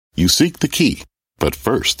You seek the key, but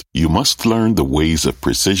first, you must learn the ways of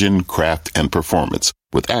precision, craft, and performance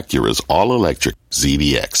with Acura's all-electric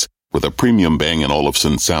ZDX. With a premium Bang &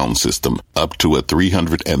 Olufsen sound system up to a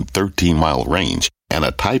 313-mile range and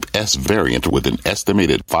a Type S variant with an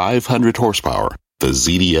estimated 500 horsepower, the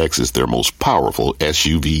ZDX is their most powerful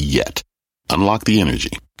SUV yet. Unlock the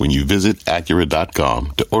energy when you visit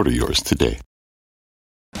Acura.com to order yours today.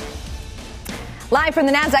 Live from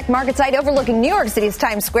the NASDAQ market site overlooking New York City's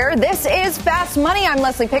Times Square, this is Fast Money. I'm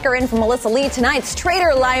Leslie Picker in for Melissa Lee. Tonight's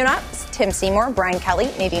trader lineups: Tim Seymour, Brian Kelly,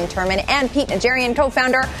 Nadine Turman, and Pete Najarian,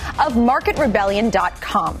 co-founder of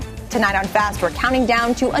MarketRebellion.com. Tonight on Fast, we're counting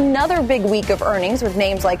down to another big week of earnings with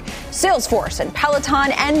names like Salesforce and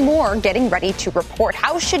Peloton and more getting ready to report.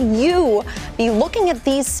 How should you be looking at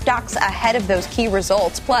these stocks ahead of those key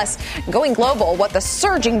results? Plus, going global, what the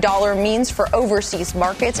surging dollar means for overseas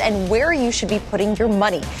markets and where you should be putting your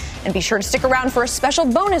money. And be sure to stick around for a special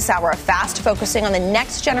bonus hour of Fast, focusing on the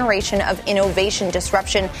next generation of innovation,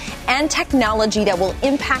 disruption, and technology that will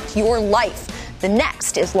impact your life. The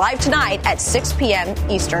next is live tonight at 6 p.m.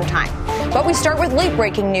 Eastern Time. But we start with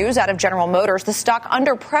late-breaking news out of General Motors. The stock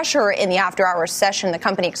under pressure in the after-hours session, the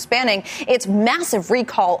company expanding its massive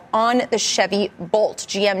recall on the Chevy Bolt.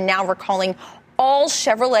 GM now recalling all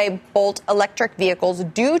Chevrolet Bolt electric vehicles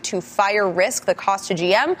due to fire risk. The cost to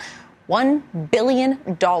GM, $1 billion.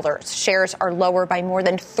 Shares are lower by more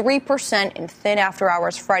than 3% in thin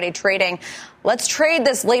after-hours Friday trading. Let's trade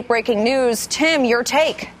this late-breaking news. Tim, your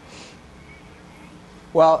take.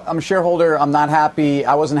 Well, I'm a shareholder. I'm not happy.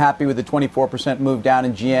 I wasn't happy with the 24% move down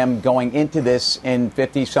in GM going into this in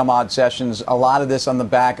 50 some odd sessions. A lot of this on the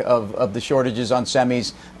back of the shortages on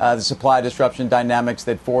semis, the supply disruption dynamics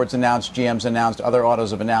that Ford's announced, GM's announced, other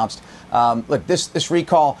autos have announced. Look, this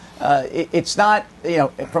recall, it's not,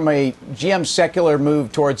 from a GM secular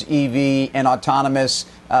move towards EV and autonomous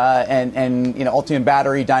and Ultium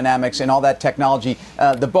battery dynamics and all that technology.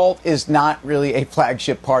 The Bolt is not really a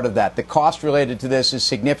flagship part of that. The cost related to this is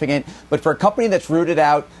significant, but for a company that's rooted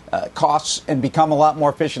out costs and become a lot more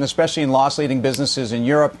efficient, especially in loss-leading businesses in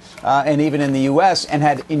Europe and even in the U.S., and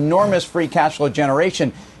had enormous free cash flow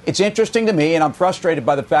generation, it's interesting to me, and I'm frustrated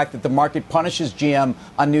by the fact that the market punishes GM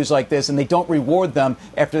on news like this, and they don't reward them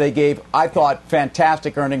after they gave, I thought,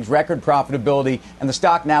 fantastic earnings, record profitability, and the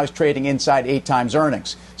stock now is trading inside 8 times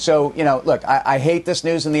earnings. So, look, I hate this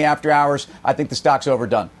news in the after hours. I think the stock's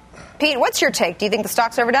overdone. Pete, what's your take? Do you think the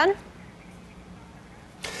stock's overdone?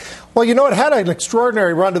 Well, it had an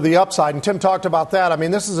extraordinary run to the upside, and Tim talked about that. I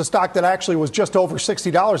mean, this is a stock that actually was just over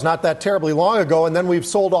 $60 not that terribly long ago, and then we've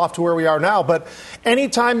sold off to where we are now. But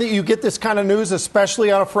anytime that you get this kind of news, especially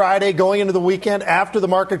on a Friday going into the weekend after the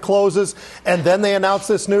market closes, and then they announce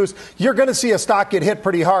this news, you're going to see a stock get hit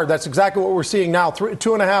pretty hard. That's exactly what we're seeing now,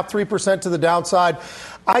 2.5%, 3% to the downside.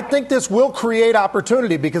 I think this will create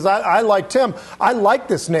opportunity because I like Tim. I like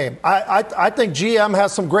this name. I think GM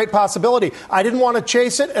has some great possibility. I didn't want to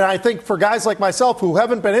chase it, and I think for guys like myself who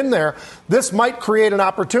haven't been in there, this might create an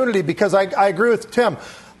opportunity because I agree with Tim.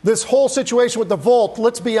 This whole situation with the Volt,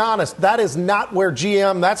 let's be honest, that is not where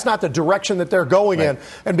that's not the direction that they're going in.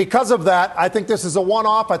 And because of that, I think this is a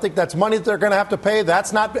one-off. I think that's money that they're going to have to pay.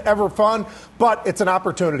 That's not ever fun, but it's an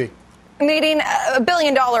opportunity. Nadine, $1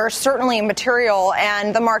 billion, certainly material,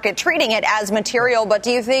 and the market treating it as material. But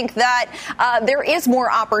do you think that there is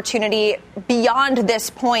more opportunity beyond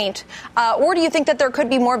this point? Or do you think that there could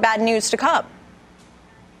be more bad news to come?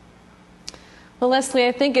 Well, Leslie,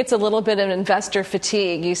 I think it's a little bit of investor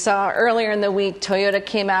fatigue. You saw earlier in the week, Toyota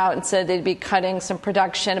came out and said they'd be cutting some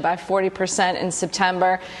production by 40% in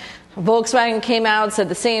September. Volkswagen came out, said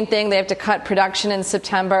the same thing. They have to cut production in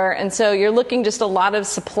September. And so you're looking just a lot of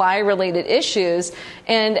supply-related issues.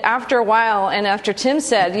 And after a while, and after Tim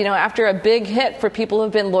said, after a big hit for people who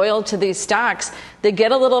have been loyal to these stocks, they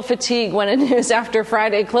get a little fatigued when a news after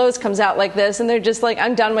Friday close comes out like this. And they're just like,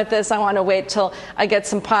 I'm done with this. I want to wait till I get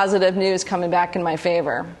some positive news coming back in my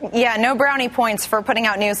favor. Yeah, no brownie points for putting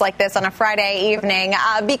out news like this on a Friday evening.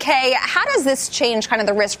 BK, how does this change kind of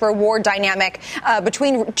the risk-reward dynamic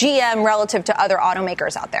between GM relative to other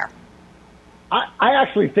automakers out there? I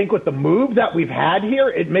actually think with the move that we've had here,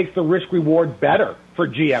 it makes the risk-reward better for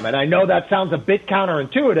GM. And I know that sounds a bit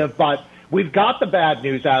counterintuitive, but we've got the bad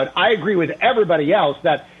news out. I agree with everybody else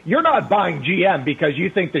that you're not buying GM because you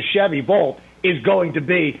think the Chevy Bolt is going to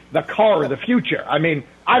be the car of the future. I mean,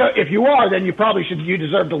 if you are, then you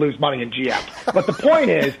deserve to lose money in GM. But the point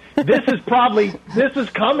is, this has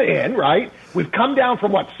come in, right? We've come down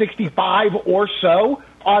from 65 or so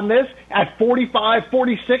on this at 45,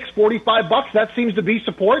 46, 45 bucks. That seems to be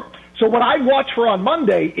support. So what I watch for on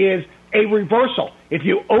Monday is a reversal. If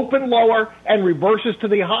you open lower and reverses to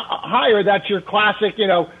the higher, that's your classic,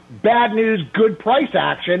 bad news, good price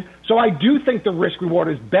action. So I do think the risk reward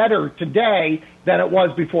is better today than it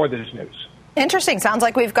was before this news. Interesting. Sounds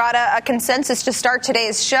like we've got a consensus to start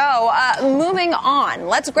today's show. Moving on,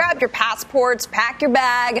 let's grab your passports, pack your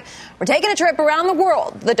bag. We're taking a trip around the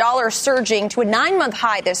world. The dollar surging to a 9-month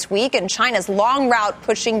high this week, and China's long route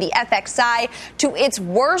pushing the FXI to its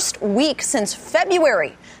worst week since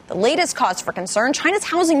February. The latest cause for concern, China's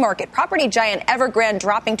housing market. Property giant Evergrande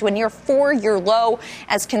dropping to a near 4-year low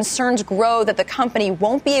as concerns grow that the company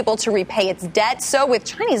won't be able to repay its debt. So with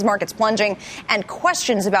Chinese markets plunging and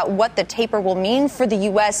questions about what the taper will mean for the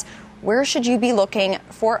U.S., where should you be looking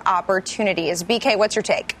for opportunities? BK, what's your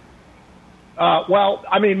take?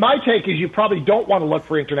 My take is you probably don't want to look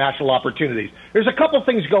for international opportunities. There's a couple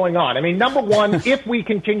things going on. Number one, if we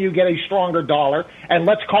continue to get a stronger dollar, and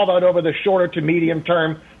let's call that over the shorter to medium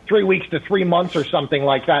term, 3 weeks to 3 months or something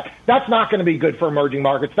like that, that's not going to be good for emerging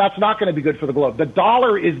markets. That's not going to be good for the globe. The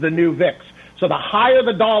dollar is the new VIX. So the higher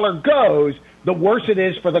the dollar goes, the worse it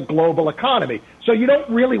is for the global economy. So you don't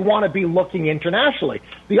really want to be looking internationally.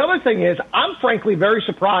 The other thing is, I'm frankly very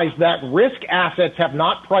surprised that risk assets have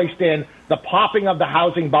not priced in the popping of the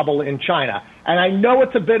housing bubble in China. And I know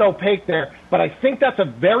it's a bit opaque there, but I think that's a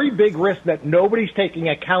very big risk that nobody's taking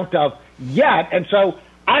account of yet. And so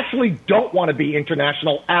actually don't want to be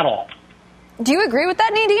international at all. Do you agree with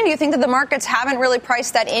that, Nadine? Do you think that the markets haven't really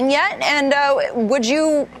priced that in yet? And do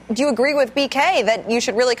you agree with BK that you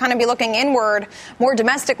should really kind of be looking inward more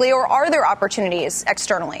domestically, or are there opportunities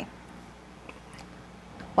externally?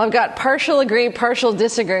 Well, I've got partial agree, partial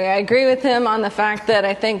disagree. I agree with him on the fact that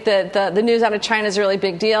I think that the news out of China is a really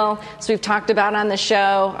big deal. As we've talked about on the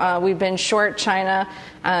show, we've been short China.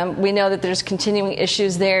 We know that there's continuing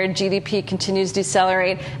issues there. GDP continues to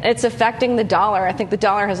decelerate, and it's affecting the dollar. I think the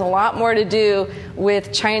dollar has a lot more to do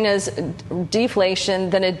with China's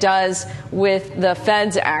deflation than it does with the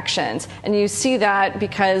Fed's actions. And you see that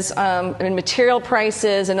because material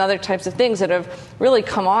prices and other types of things that have really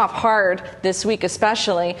come off hard this week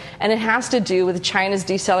especially, and it has to do with China's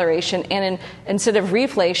deceleration, and instead of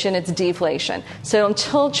reflation, it's deflation. So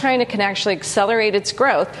until China can actually accelerate its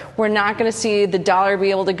growth, we're not going to see the dollar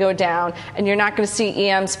be able to go down, and you're not going to see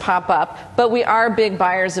EMs pop up. But we are big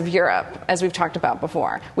buyers of Europe, as we've talked about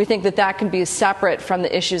before. We think that that can be separate from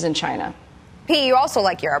the issues in China. P, you also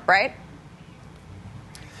like Europe, right?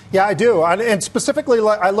 Yeah, I do. And specifically,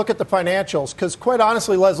 I look at the financials because, quite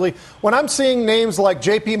honestly, Leslie, when I'm seeing names like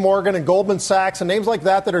J.P. Morgan and Goldman Sachs and names like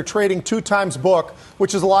that are trading 2 times book,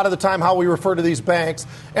 which is a lot of the time how we refer to these banks,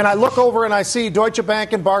 and I look over and I see Deutsche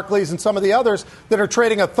Bank and Barclays and some of the others that are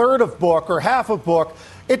trading a third of book or half of book,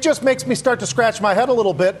 it just makes me start to scratch my head a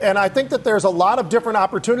little bit. And I think that there's a lot of different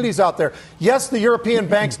opportunities out there. Yes, the European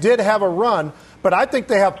banks did have a run, but I think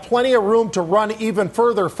they have plenty of room to run even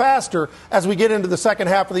further faster as we get into the second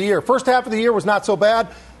half of the year. First half of the year was not so bad.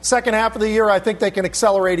 Second half of the year, I think they can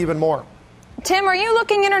accelerate even more. Tim, are you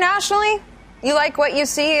looking internationally? You like what you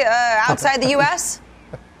see outside the U.S.?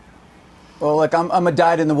 Well, look, I'm a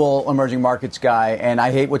dyed-in-the-wool emerging markets guy, and I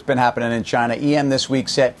hate what's been happening in China. EM this week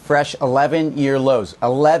set fresh 11-year lows,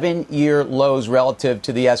 11-year lows relative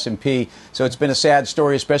to the S&P. So it's been a sad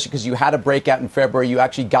story, especially because you had a breakout in February. You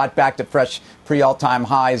actually got back to fresh pre-all-time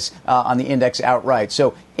highs on the index outright.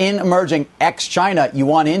 So in emerging ex-China, you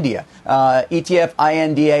want India. ETF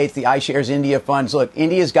INDA, it's the iShares India funds. Look,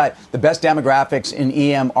 India's got the best demographics in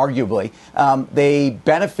EM, arguably. They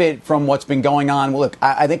benefit from what's been going on. Well, look,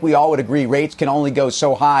 I think we all would agree rates can only go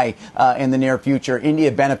so high in the near future. India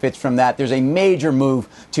benefits from that. There's a major move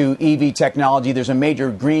to EV technology. There's a major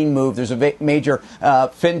green move. There's a major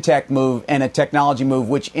fintech move and a technology move,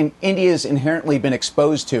 which India has inherently been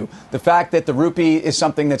exposed to. The fact that the rupee is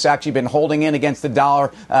something that's actually been holding in against the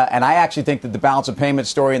dollar, and I actually think that the balance of payment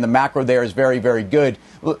story and the macro there is very, very good.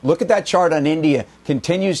 Look at that chart on India.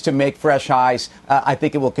 Continues to make fresh highs. I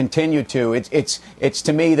think it will continue to. It's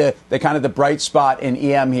to me the kind of the bright spot in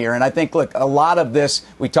EM here. And I think, look, a lot of this,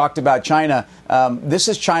 we talked about China. This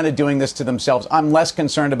is China doing this to themselves. I'm less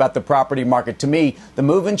concerned about the property market. To me, the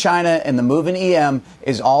move in China and the move in EM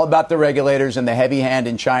is all about the regulators and the heavy hand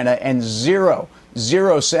in China, and zero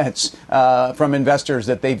sense from investors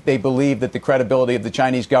that they believe that the credibility of the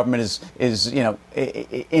Chinese government is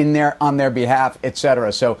in there on their behalf, et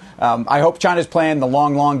cetera. So I hope China's playing the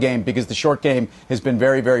long game, because the short game has been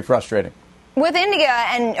very, very frustrating. With India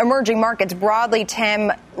and emerging markets broadly,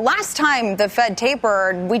 Tim, last time the Fed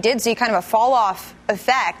tapered, we did see kind of a fall-off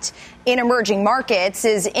effect in emerging markets.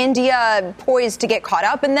 Is India poised to get caught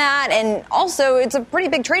up in that? And also, it's a pretty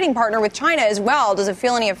big trading partner with China as well. Does it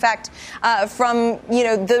feel any effect from,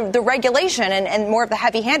 the regulation and more of the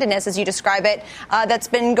heavy-handedness, as you describe it, that's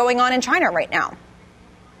been going on in China right now?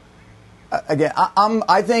 Again,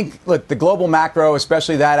 I think, look, the global macro,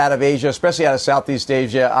 especially that out of Asia, especially out of Southeast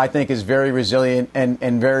Asia, I think is very resilient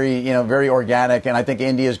and very, very organic. And I think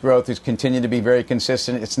India's growth has continued to be very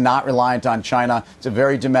consistent. It's not reliant on China. It's a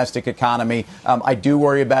very domestic economy. I do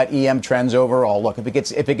worry about EM trends overall. Look, if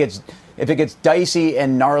it gets dicey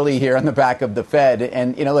and gnarly here on the back of the Fed,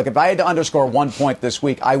 and, look, if I had to underscore one point this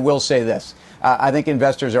week, I will say this. I think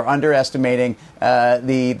investors are underestimating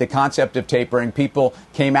the concept of tapering. People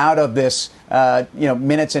came out of this,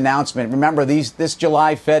 minutes announcement. Remember, this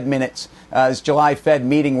July Fed minutes, this July Fed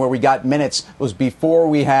meeting where we got minutes was before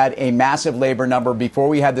we had a massive labor number, before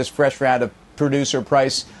we had this fresh round of producer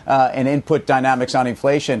price and input dynamics on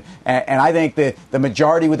inflation. And I think the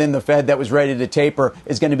majority within the Fed that was ready to taper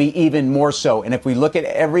is going to be even more so. And if we look at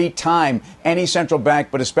every time any central bank,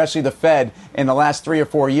 but especially the Fed in the last 3 or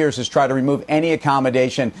 4 years, has tried to remove any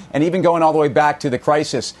accommodation, and even going all the way back to the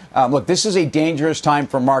crisis, look, this is a dangerous time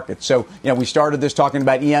for markets. So, we started this talking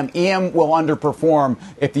about EM. EM will underperform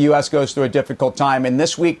if the U.S. goes through a difficult time. And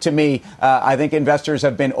this week, to me, I think investors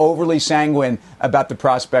have been overly sanguine about the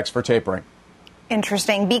prospects for tapering.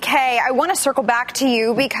 Interesting. BK, I want to circle back to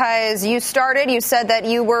you because you said that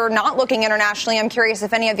you were not looking internationally. I'm curious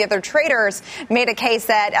if any of the other traders made a case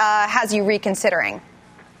that has you reconsidering.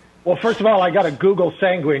 Well, first of all, I got to Google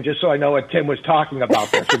sanguine just so I know what Tim was talking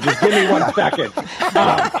about there. So just give me 1 second.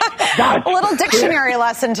 A little dictionary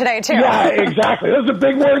lesson today, too. Yeah, exactly. Those are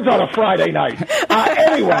big words on a Friday night.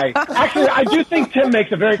 Anyway, actually, I do think Tim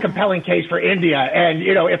makes a very compelling case for India. And,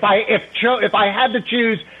 if I had to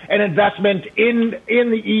choose an investment in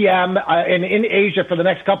the EM and in Asia for the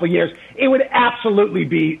next couple of years, it would absolutely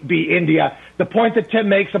be India. The point that Tim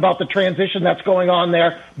makes about the transition that's going on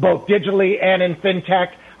there, both digitally and in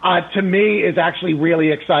fintech, to me is actually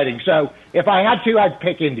really exciting. So if I had to, I'd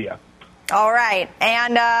pick India. All right.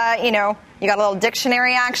 And, you got a little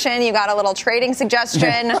dictionary action. You got a little trading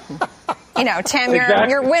suggestion. Tim, exactly.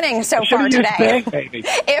 You're winning so far today. Maybe.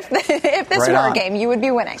 If this were a game, you would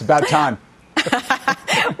be winning. It's about time.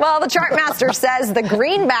 Well, the chart master says the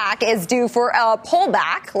greenback is due for a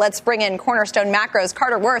pullback. Let's bring in Cornerstone Macro's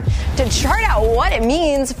Carter Worth to chart out what it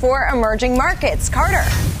means for emerging markets. Carter.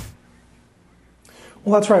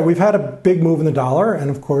 Well, that's right. We've had a big move in the dollar, and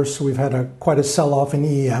of course, we've had quite a sell-off in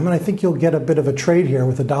EM, and I think you'll get a bit of a trade here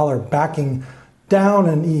with the dollar backing down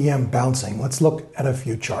and EM bouncing. Let's look at a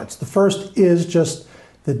few charts. The first is just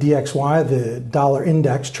the DXY, the dollar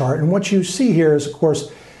index chart, and what you see here is, of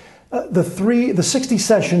course, the 60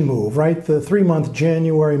 session move, right? The 3-month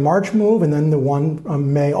January-March move, and then the one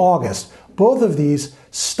May-August. Both of these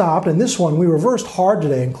stopped, and this one we reversed hard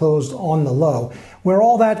today and closed on the low, where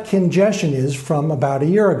all that congestion is from about a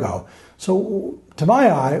year ago. So to my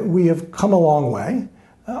eye, we have come a long way,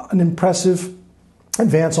 an impressive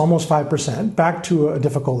advance, almost 5%, back to a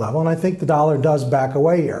difficult level, and I think the dollar does back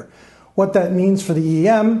away here. What that means for the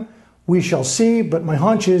EM, we shall see, but my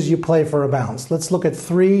hunch is you play for a bounce. Let's look at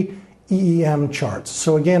 3 EM charts.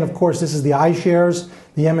 So again, of course, this is the iShares,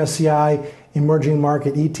 the MSCI Emerging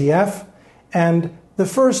Market ETF, and the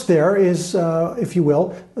first there is, if you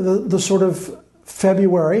will, the sort of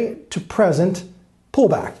February to present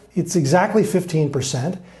pullback. It's exactly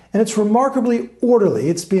 15%, and it's remarkably orderly.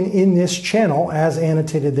 It's been in this channel as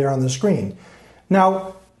annotated there on the screen.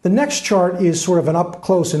 Now, the next chart is sort of an up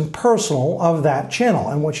close and personal of that channel.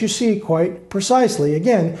 And what you see quite precisely,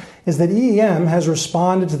 again, is that EM has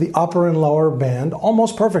responded to the upper and lower band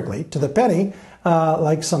almost perfectly, to the penny,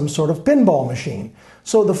 like some sort of pinball machine.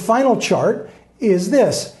 So the final chart is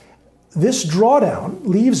this. This drawdown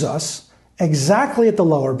leaves us exactly at the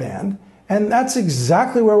lower band, and that's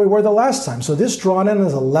exactly where we were the last time. So this drawdown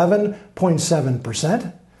is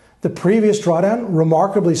 11.7%. The previous drawdown,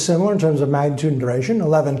 remarkably similar in terms of magnitude and duration,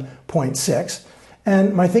 11.6.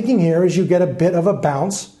 And my thinking here is you get a bit of a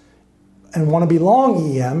bounce and want to be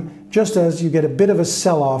long EM, just as you get a bit of a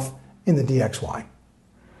sell-off in the DXY.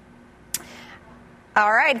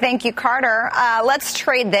 All right. Thank you, Carter. Let's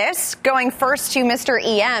trade this. Going first to Mr.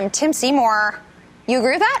 EM, Tim Seymour. You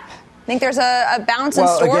agree with that? Think there's a bounce in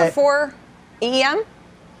store for EM?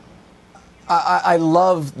 I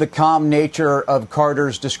love the calm nature of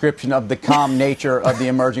Carter's description of the calm nature of the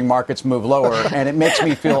emerging markets move lower, and it makes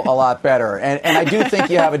me feel a lot better. And I do think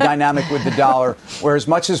you have a dynamic with the dollar, where as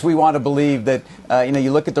much as we want to believe that,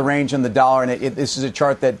 you look at the range on the dollar, and this is a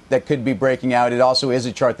chart that could be breaking out. It also is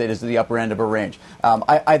a chart that is at the upper end of a range.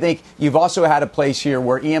 I think you've also had a place here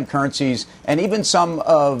where EM currencies and even some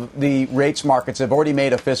of the rates markets have already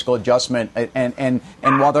made a fiscal adjustment, and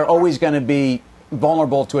while they're always going to be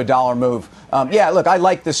vulnerable to a dollar move. Look, I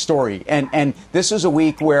like this story. And this is a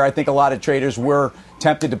week where I think a lot of traders were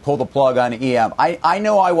tempted to pull the plug on EM. I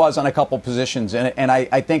know I was on a couple positions, and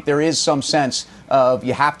I think there is some sense of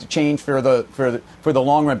you have to change for the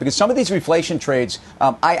long run, because some of these reflation trades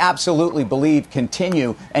I absolutely believe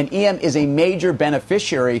continue, and EM is a major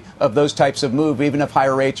beneficiary of those types of move, even if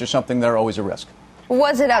higher rates are something that are always a risk.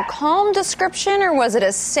 Was it a calm description or was it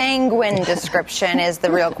a sanguine description is the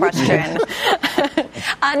real question.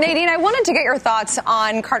 Nadine, I wanted to get your thoughts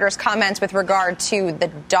on Carter's comments with regard to the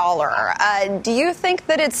dollar. Do you think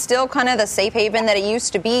that it's still kind of the safe haven that it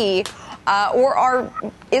used to be, or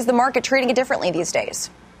is the market treating it differently these days?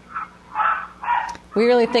 We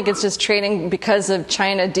really think it's just trading because of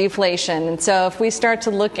China deflation. And so if we start to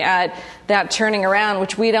look at that turning around,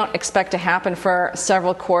 which we don't expect to happen for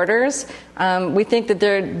several quarters, we think that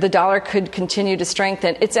the dollar could continue to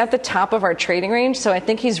strengthen. It's at the top of our trading range, so I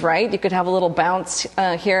think he's right. You could have a little bounce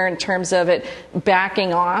here in terms of it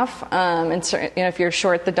backing off. And so, if you're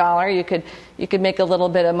short the dollar, you could make a little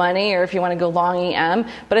bit of money, or if you want to go long EM.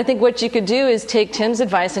 But I think what you could do is take Tim's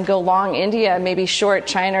advice and go long India, maybe short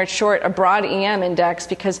China, or short a broad EM index,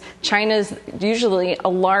 because China is usually a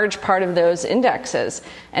large part of those indexes.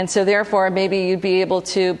 And so therefore, maybe you'd be able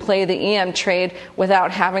to play the EM trade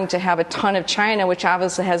without having to have a ton of China, which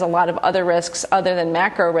obviously has a lot of other risks other than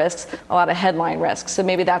macro risks, a lot of headline risks. So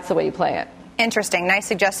maybe that's the way you play it. Interesting. Nice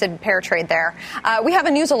suggested pair trade there. We have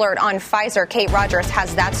a news alert on Pfizer. Kate Rogers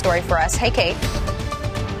has that story for us. Hey, Kate.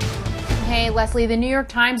 Hey, Leslie, the New York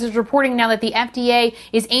Times is reporting now that the FDA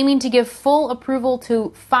is aiming to give full approval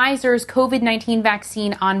to Pfizer's COVID-19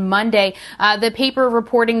 vaccine on Monday. The paper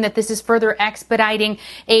reporting that this is further expediting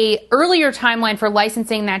a earlier timeline for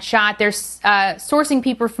licensing that shot. They're sourcing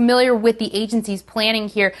people familiar with the agency's planning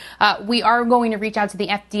here. We are going to reach out to the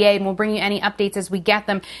FDA, and we'll bring you any updates as we get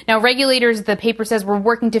them. Now, regulators, the paper says, we're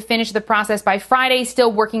working to finish the process by Friday, still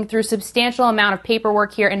working through substantial amount of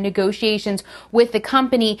paperwork here and negotiations with the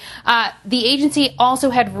company. The agency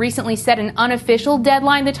also had recently set an unofficial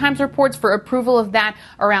deadline, the Times reports, for approval of that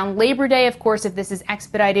around Labor Day. Of course, if this is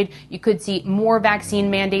expedited, you could see more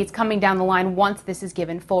vaccine mandates coming down the line once this is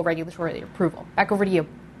given full regulatory approval. Back over to you.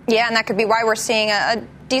 Yeah, and that could be why we're seeing a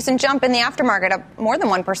decent jump in the aftermarket, up more than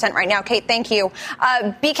 1% right now. Kate, thank you.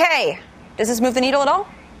 BK, does this move the needle at all?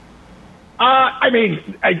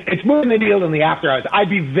 It's moving the needle in the after hours. I'd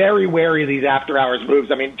be very wary of these after hours moves.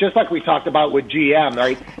 I mean, just like we talked about with GM,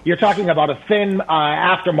 right? You're talking about a thin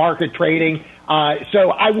aftermarket trading. So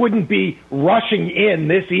I wouldn't be rushing in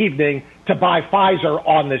this evening to buy Pfizer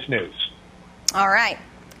on this news. All right.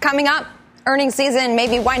 Coming up, earnings season may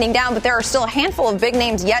be winding down, but there are still a handful of big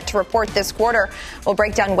names yet to report this quarter. We'll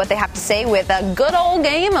break down what they have to say with a good old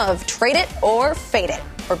game of trade it or fade it.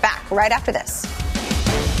 We're back right after this.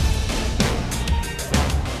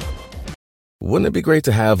 Wouldn't it be great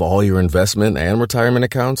to have all your investment and retirement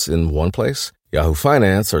accounts in one place? Yahoo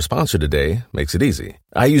Finance, our sponsor today, makes it easy.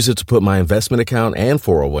 I use it to put my investment account and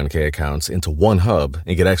 401k accounts into one hub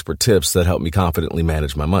and get expert tips that help me confidently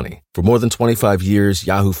manage my money. For more than 25 years,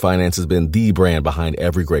 Yahoo Finance has been the brand behind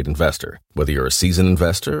every great investor. Whether you're a seasoned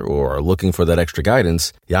investor or are looking for that extra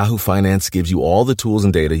guidance, Yahoo Finance gives you all the tools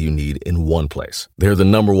and data you need in one place. They're the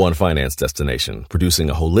 #1 finance destination, producing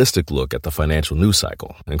a holistic look at the financial news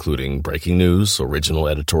cycle, including breaking news, original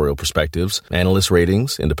editorial perspectives, analyst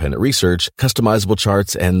ratings, independent research, customizable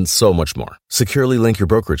charts, and so much more. Securely link your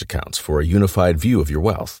brokerage accounts for a unified view of your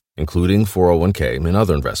wealth, including 401k and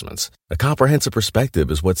other investments. A comprehensive perspective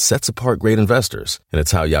is what sets apart great investors, and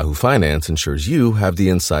it's how Yahoo Finance ensures you have the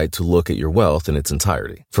insight to look at your wealth in its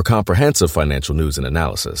entirety. For comprehensive financial news and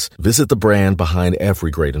analysis, visit the brand behind every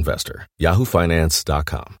great investor,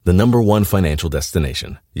 yahoofinance.com, the #1 financial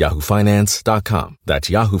destination, yahoofinance.com. That's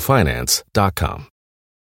yahoofinance.com.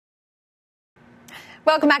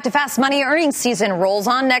 Welcome back to Fast Money. Earnings season rolls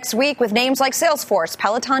on next week with names like Salesforce,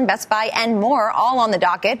 Peloton, Best Buy, and more all on the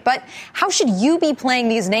docket. But how should you be playing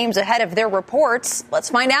these names ahead of their reports? Let's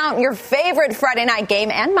find out in your favorite Friday night game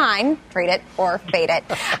and mine. Trade it or fade it.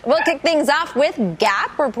 We'll kick things off with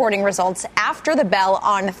Gap reporting results after the bell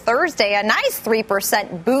on Thursday. A nice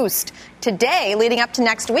 3% boost today leading up to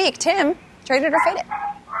next week. Tim, trade it or fade it?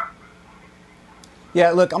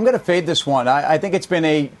 Yeah, look, I'm going to fade this one. I think it's been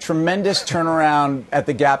a tremendous turnaround at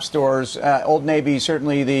the Gap stores. Old Navy,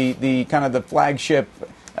 certainly the kind of the flagship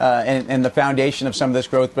and the foundation of some of this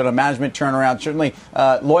growth, but a management turnaround, certainly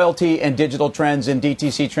loyalty and digital trends and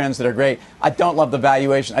DTC trends that are great. I don't love the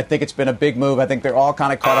valuation. I think it's been a big move. I think they're all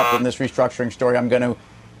kind of caught up in this restructuring story. I'm going to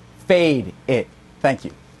fade it. Thank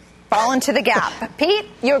you. Fall into the Gap. Pete,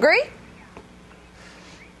 you agree?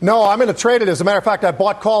 No, I'm going to trade it. As a matter of fact, I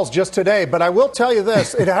bought calls just today. But I will tell you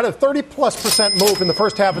this. It had a 30+% move in the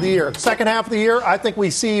first half of the year. Second half of the year, I think we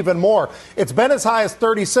see even more. It's been as high as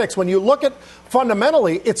 36. When you look at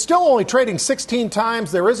fundamentally, it's still only trading 16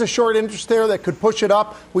 times. There is a short interest there that could push it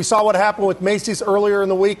up. We saw what happened with Macy's earlier in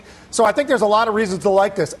the week. So I think there's a lot of reasons to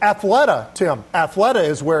like this. Athleta, Tim. Athleta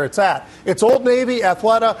is where it's at. It's Old Navy,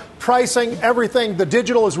 Athleta, pricing, everything. The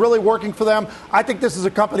digital is really working for them. I think this is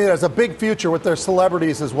a company that has a big future with their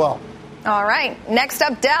celebrities as well. All right. Next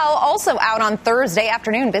up, Dell, also out on Thursday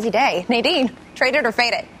afternoon. Busy day. Nadine, trade it or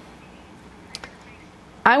fade it?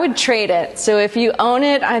 I would trade it. So if you own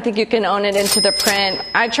it, I think you can own it into the print.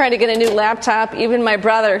 I tried to get a new laptop. Even my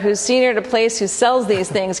brother, who's senior at a place who sells these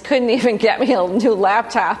things, couldn't even get me a new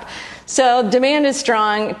laptop. So demand is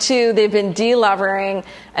strong. 2, they've been delevering.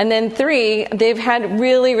 And then 3, they've had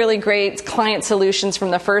really, really great client solutions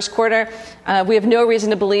from the first quarter. We have no reason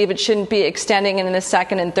to believe it shouldn't be extending in the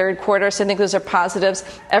second and third quarter. So I think those are positives.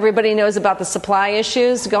 Everybody knows about the supply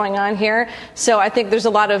issues going on here. So I think there's a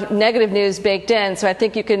lot of negative news baked in. So I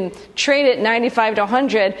think you can trade it 95 to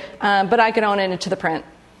 100, but I can own it into the print.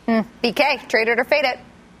 BK, trade it or fade it?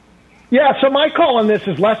 Yeah, so my call on this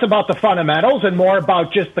is less about the fundamentals and more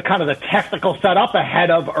about just the kind of the technical setup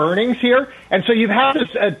ahead of earnings here. And so you've had this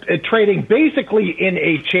trading basically in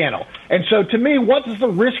a channel. And so to me, what is the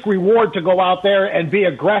risk reward to go out there and be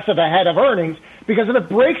aggressive ahead of earnings? Because if it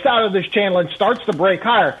breaks out of this channel and starts to break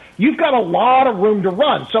higher, you've got a lot of room to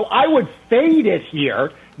run. So I would fade it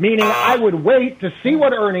here, meaning I would wait to see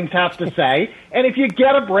what earnings have to say. And if you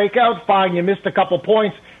get a breakout, fine, you missed a couple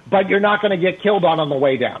points, but you're not going to get killed on the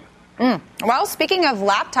way down. Well, speaking of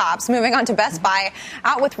laptops, moving on to Best Buy,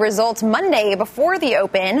 out with results Monday before the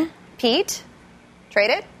open. Pete, trade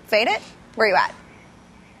it, fade it? Where are you at?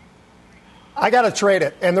 I got to trade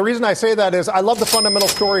it. And the reason I say that is I love the fundamental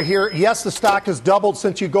story here. Yes, the stock has doubled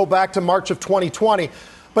since you go back to March of 2020.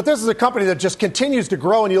 But this is a company that just continues to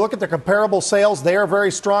grow. And you look at the comparable sales, they are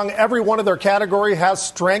very strong. Every one of their category has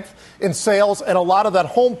strength in sales and a lot of that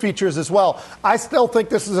home features as well. I still think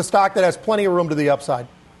this is a stock that has plenty of room to the upside.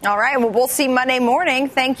 All right. Well, we'll see Monday morning.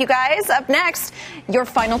 Thank you, guys. Up next, your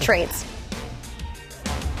final trades.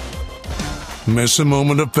 Miss a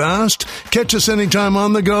moment of fast? Catch us anytime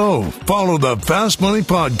on the go. Follow the Fast Money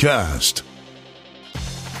Podcast.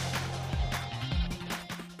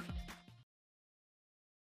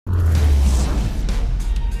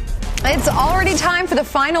 It's already time for the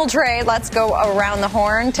final trade. Let's go around the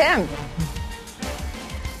horn. Tim.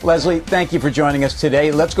 Leslie, thank you for joining us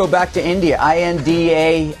today. Let's go back to India.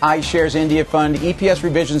 INDA, iShares India Fund, EPS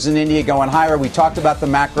revisions in India going higher. We talked about the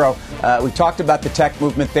macro. We talked about the tech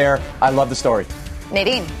movement there. I love the story.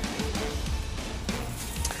 Nadine.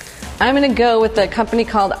 I'm going to go with a company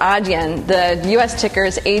called Adyen. The U.S. ticker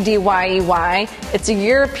is ADYEY. It's a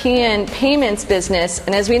European payments business.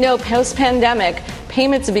 And as we know, post-pandemic,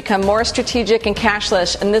 payments have become more strategic and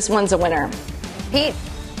cashless, and this one's a winner. Pete.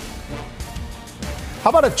 How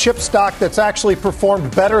about a chip stock that's actually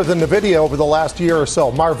performed better than NVIDIA over the last year or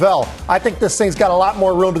so? Marvell. I think this thing's got a lot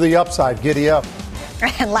more room to the upside. Giddy up.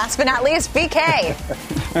 And last but not least, BK.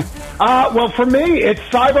 Well, for me, it's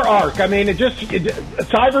CyberArk. I mean,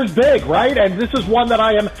 cyber's big, right? And this is one that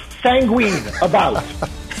I am sanguine about.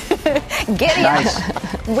 Giddy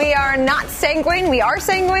up. We are not sanguine. We are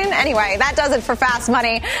sanguine. Anyway, that does it for Fast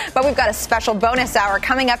Money. But we've got a special bonus hour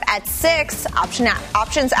coming up at 6.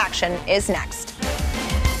 Options action is next.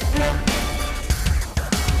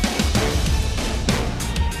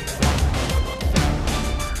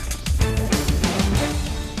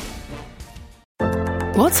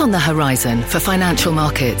 What's on the horizon for financial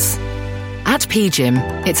markets? At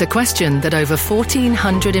PGIM, it's a question that over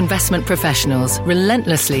 1,400 investment professionals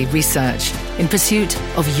relentlessly research in pursuit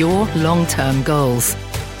of your long-term goals.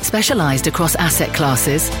 Specialized across asset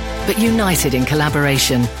classes, but united in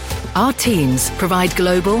collaboration, our teams provide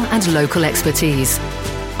global and local expertise.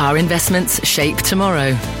 Our investments shape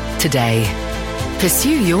tomorrow, today.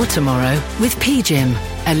 Pursue your tomorrow with PGIM,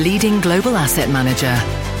 a leading global asset manager.